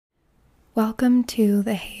Welcome to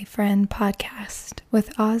the Hey Friend podcast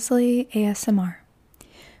with Osley ASMR.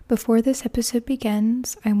 Before this episode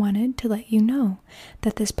begins, I wanted to let you know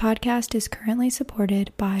that this podcast is currently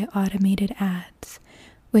supported by automated ads,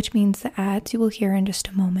 which means the ads you will hear in just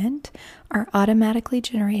a moment are automatically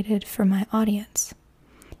generated for my audience.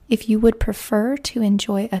 If you would prefer to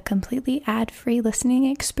enjoy a completely ad-free listening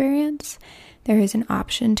experience, there is an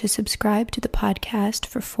option to subscribe to the podcast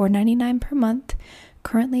for $4.99 per month,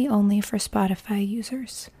 currently only for Spotify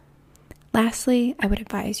users. Lastly, I would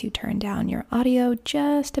advise you turn down your audio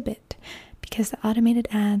just a bit because the automated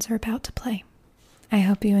ads are about to play. I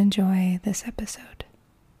hope you enjoy this episode.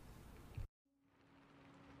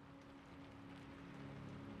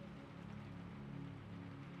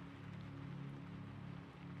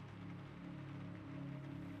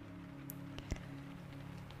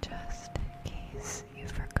 Just in case you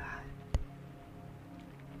forgot,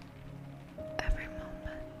 every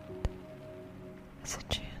moment is a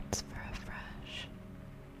chance for a fresh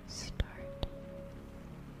start.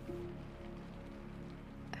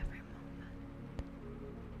 Every moment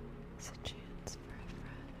is a chance for a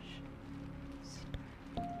fresh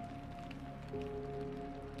start.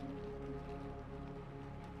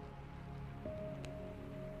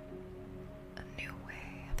 A new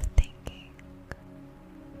way of thinking,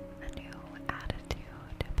 a new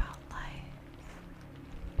attitude about life,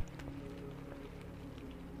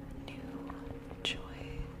 a new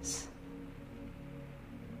choice,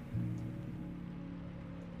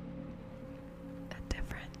 a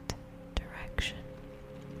different direction.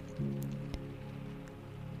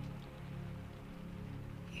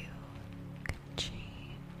 You can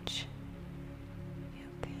change, you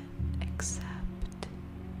can accept,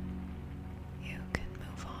 you can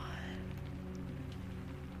move on,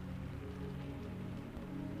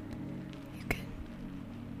 you can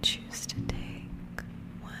choose to take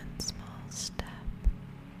one small step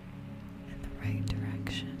in the right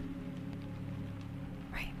direction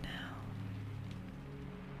right now.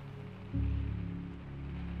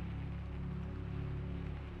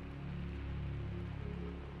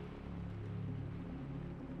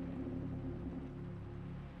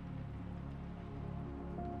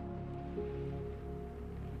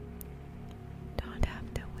 Don't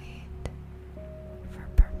have to wait for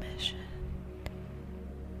permission.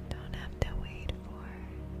 Don't have to wait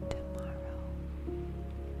for tomorrow.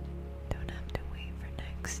 Don't have to wait for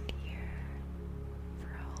next year for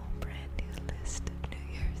a whole brand new list of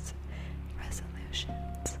New Year's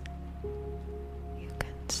resolutions. You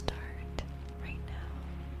can start right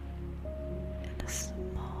now in a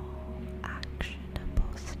small,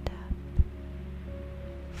 actionable step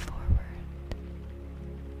forward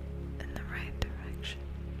in the right direction.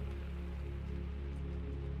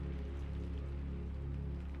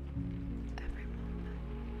 Every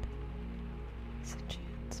moment is a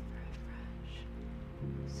chance for a fresh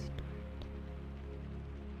start.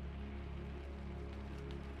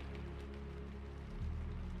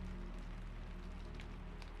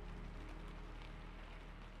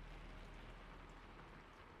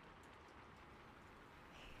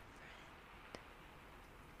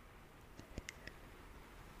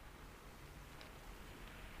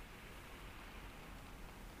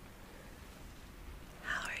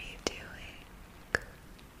 How are you doing?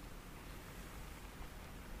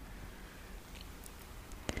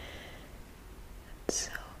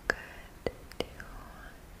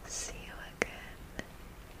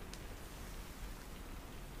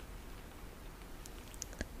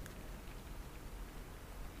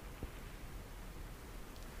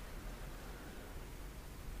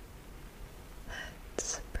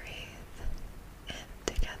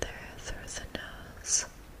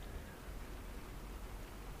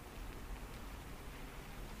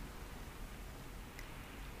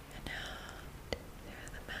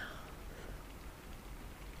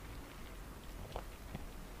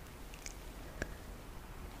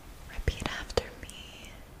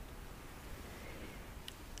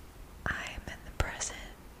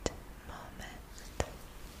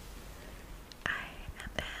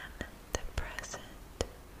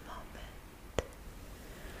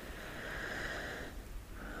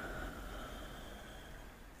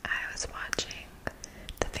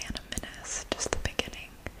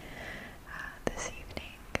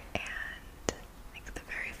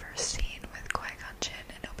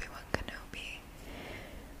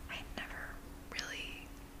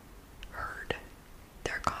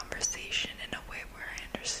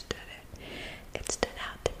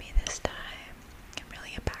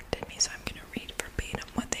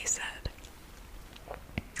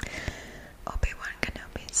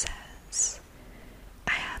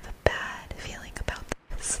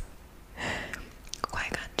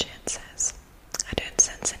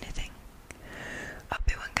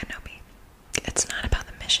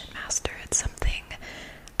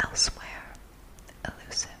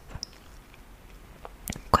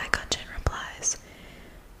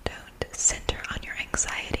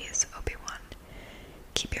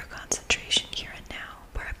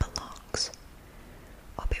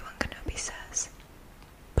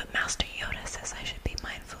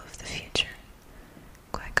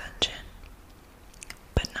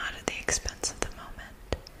 expense of the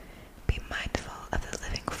moment. Be mindful of the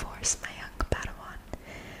living force, my young Padawan.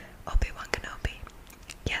 Obi-Wan Kenobi.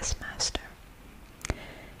 Yes, master.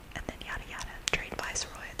 And then yada yada, trade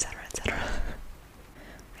viceroy, etc., etc.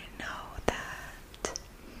 I know that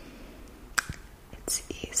it's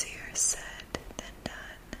easier said than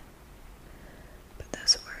done, but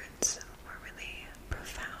those words were really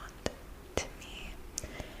profound to me,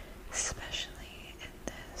 especially in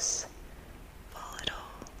this volatile,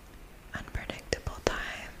 unpredictable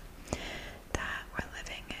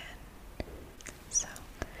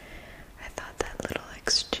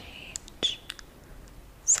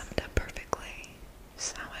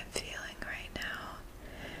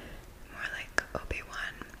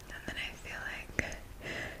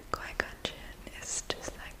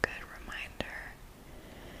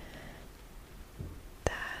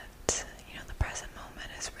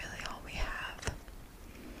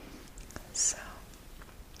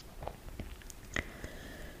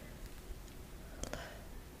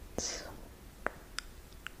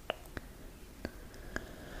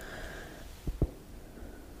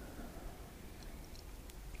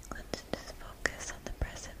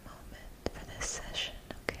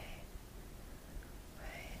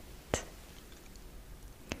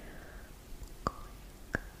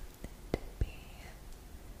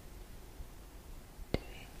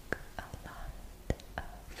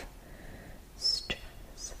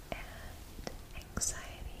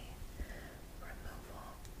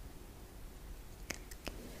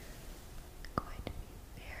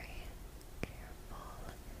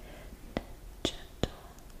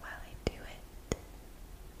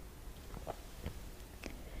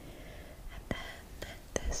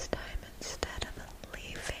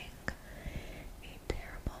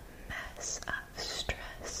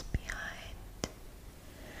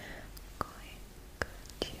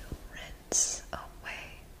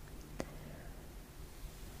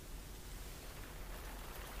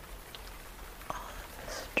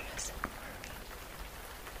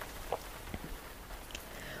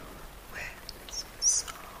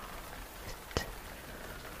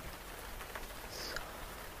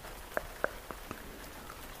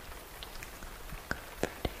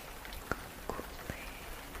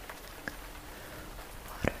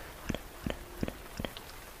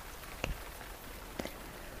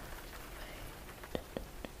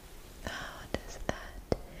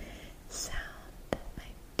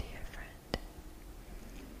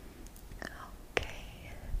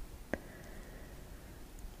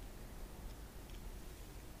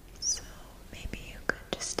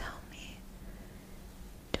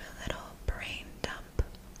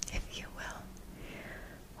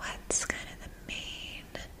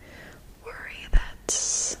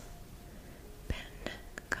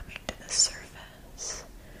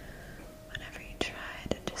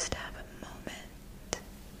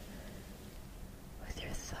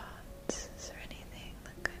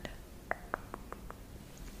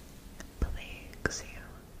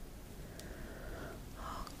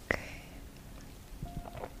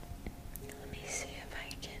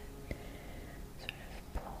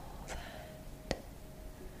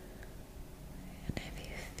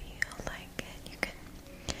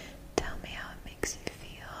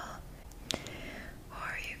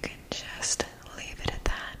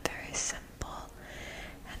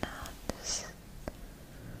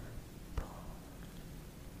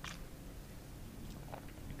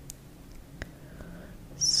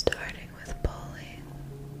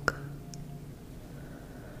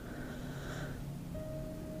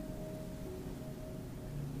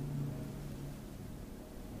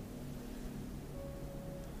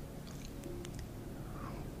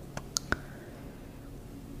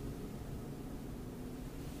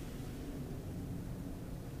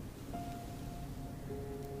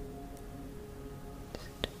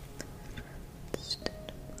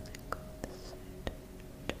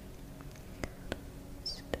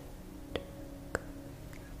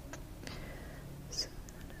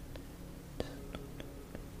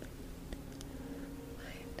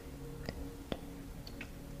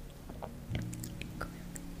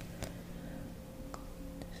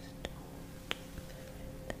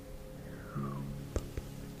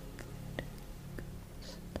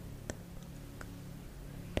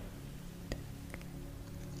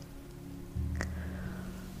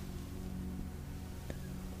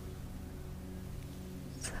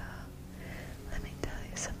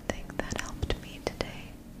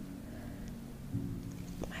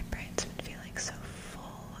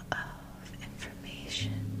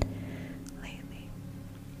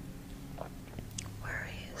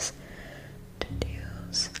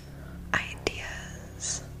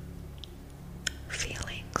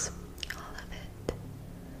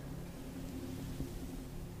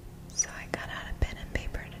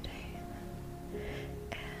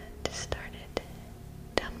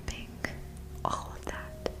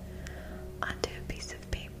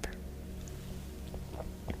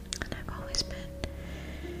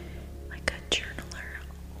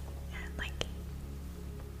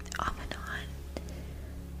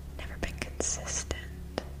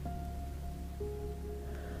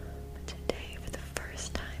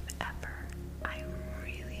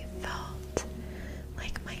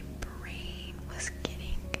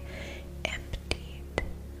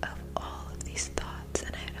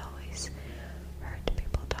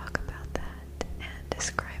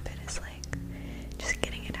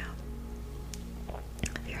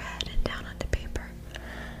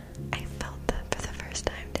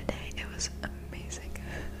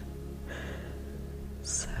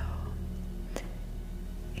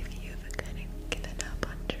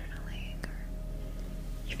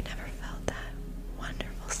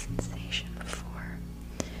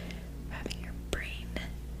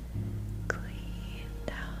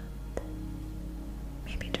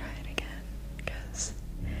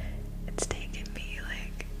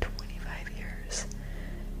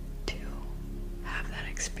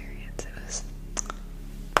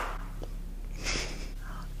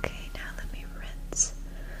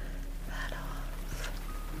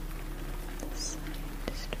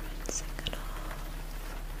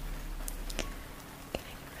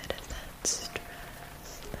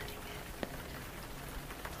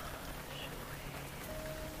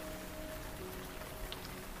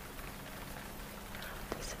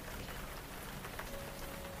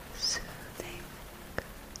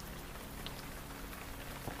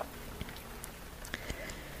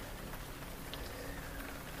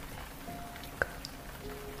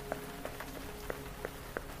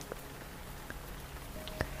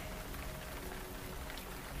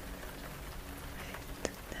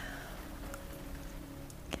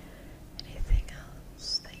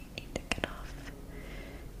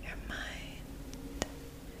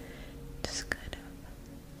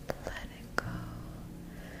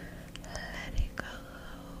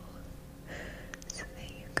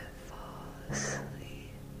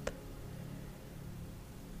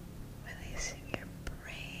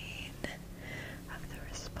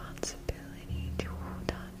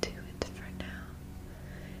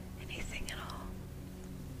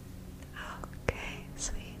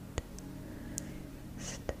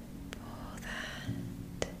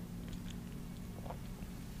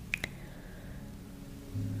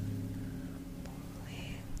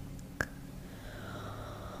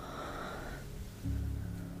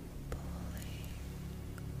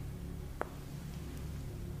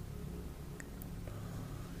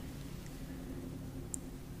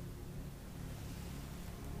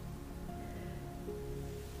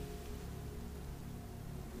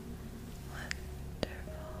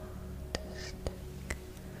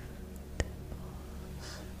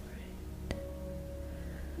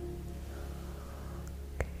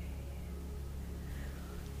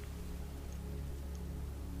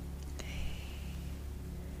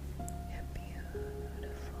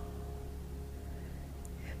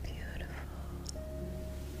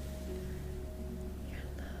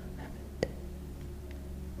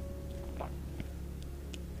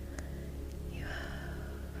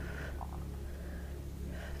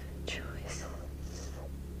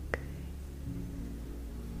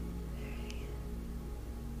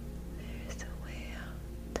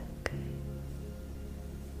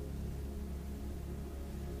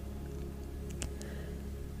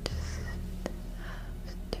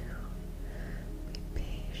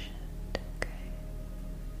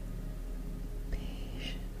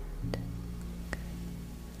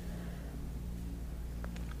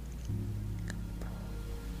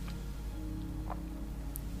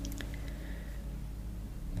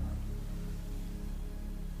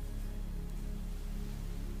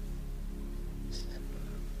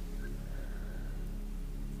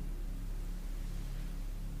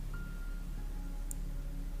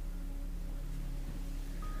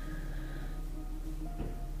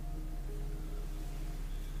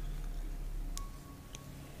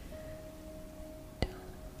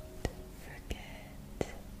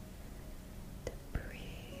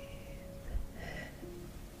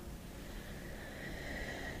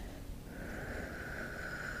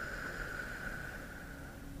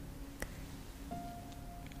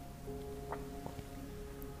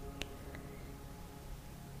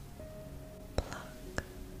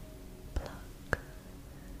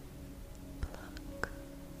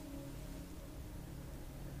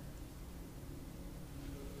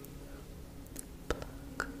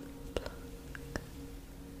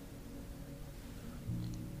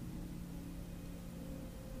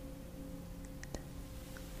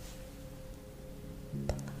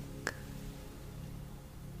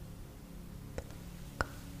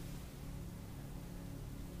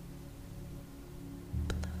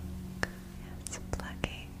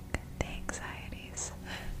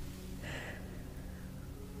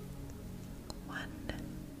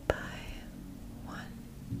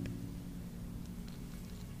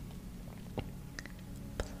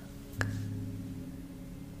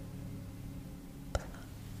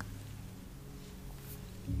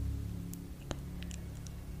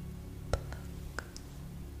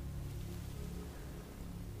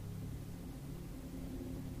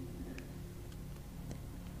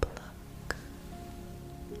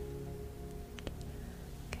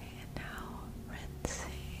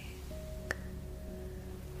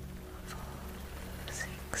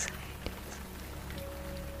anxieties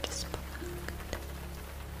just plucked.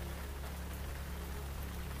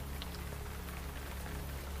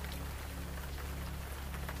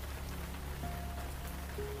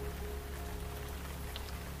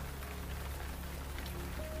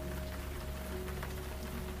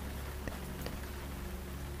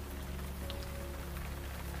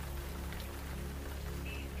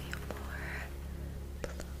 Maybe more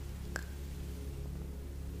pluck. Pluck.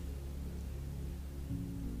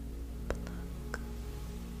 Pluck.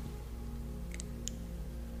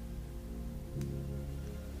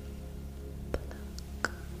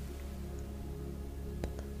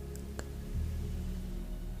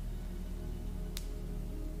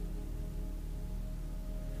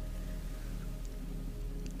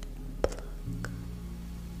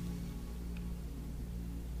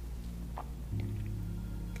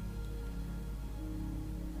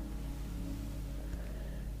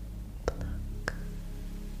 Pluck.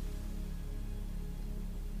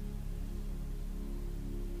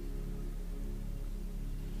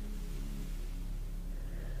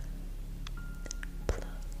 Pluck.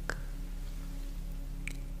 Pluck.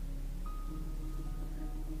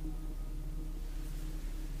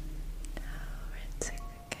 Now rinsing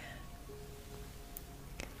again.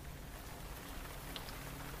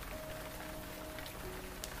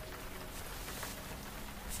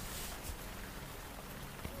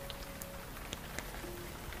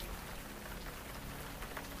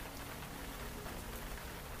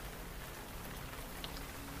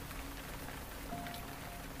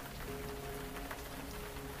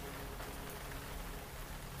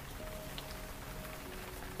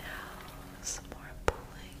 Now some more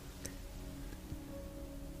pulling.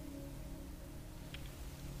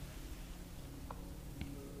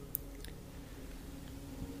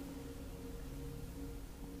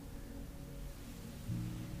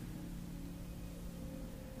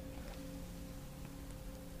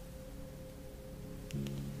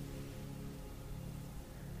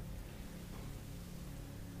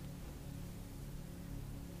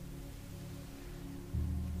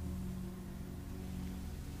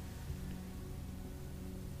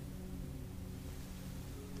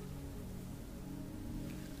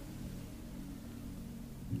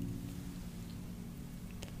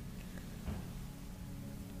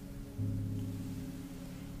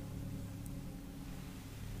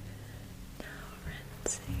 Now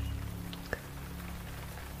rinsing.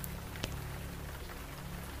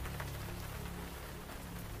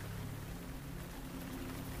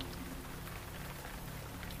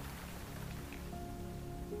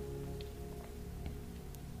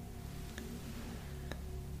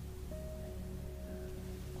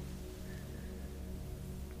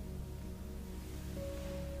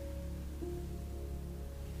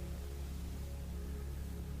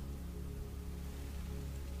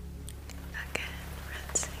 Again,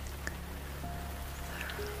 rinsing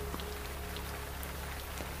thorough.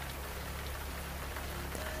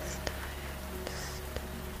 This time, just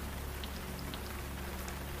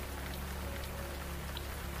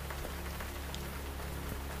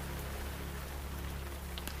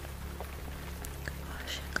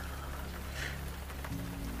washing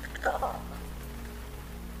off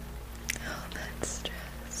all that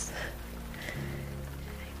stress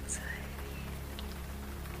and anxiety.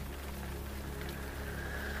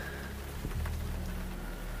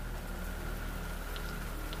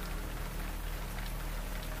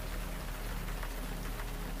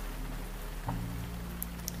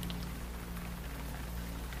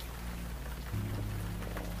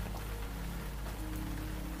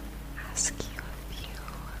 Ask